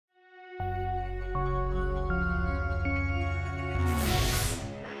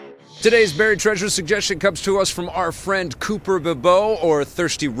Today's buried treasure suggestion comes to us from our friend Cooper Bibeau, or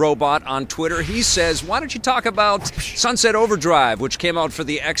Thirsty Robot on Twitter. He says, why don't you talk about Sunset Overdrive, which came out for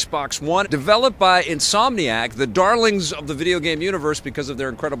the Xbox One, developed by Insomniac, the darlings of the video game universe because of their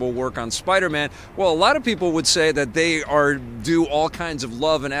incredible work on Spider-Man. Well, a lot of people would say that they are due all kinds of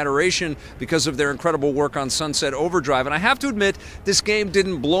love and adoration because of their incredible work on Sunset Overdrive. And I have to admit, this game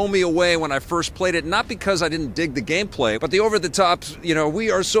didn't blow me away when I first played it, not because I didn't dig the gameplay, but the over-the-top, we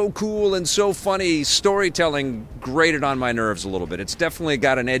are so cool and so funny storytelling grated on my nerves a little bit. It's definitely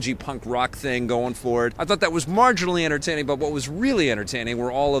got an edgy punk rock thing going for it. I thought that was marginally entertaining, but what was really entertaining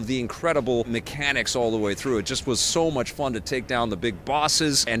were all of the incredible mechanics all the way through. It just was so much fun to take down the big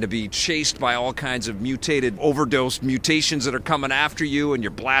bosses and to be chased by all kinds of mutated, overdosed mutations that are coming after you, and you're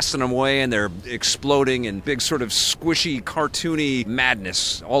blasting them away and they're exploding in big sort of squishy, cartoony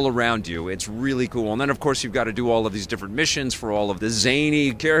madness all around you. It's really cool. And then, of course, you've got to do all of these different missions for all of the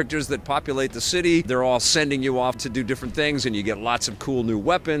zany characters that populate the city. They're all sending you off to do different things, and you get lots of cool new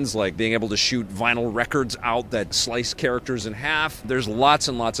weapons, like being able to shoot vinyl records out that slice characters in half. There's lots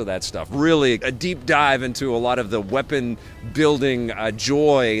and lots of that stuff. Really a deep dive into a lot of the weapon building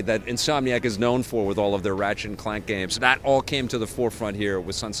joy that Insomniac is known for with all of their Ratchet and Clank games. That all came to the forefront here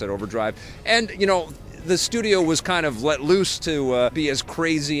with Sunset Overdrive. And, the studio was kind of let loose to be as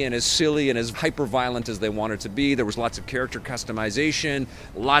crazy and as silly and as hyper-violent as they wanted to be. There was lots of character customization,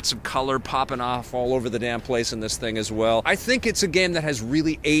 lots of color popping off all over the damn place in this thing as well. I think it's a game that has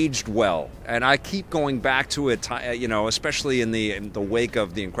really aged well, and I keep going back to it, especially in the wake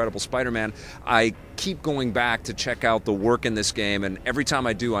of the incredible Spider-Man. I keep going back to check out the work in this game, and every time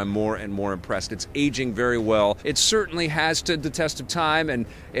I do, I'm more and more impressed. It's aging very well. It certainly has stood the test of time, and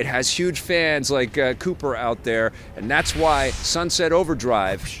it has huge fans like Cooper out there, and that's why Sunset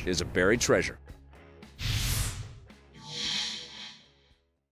Overdrive is a buried treasure.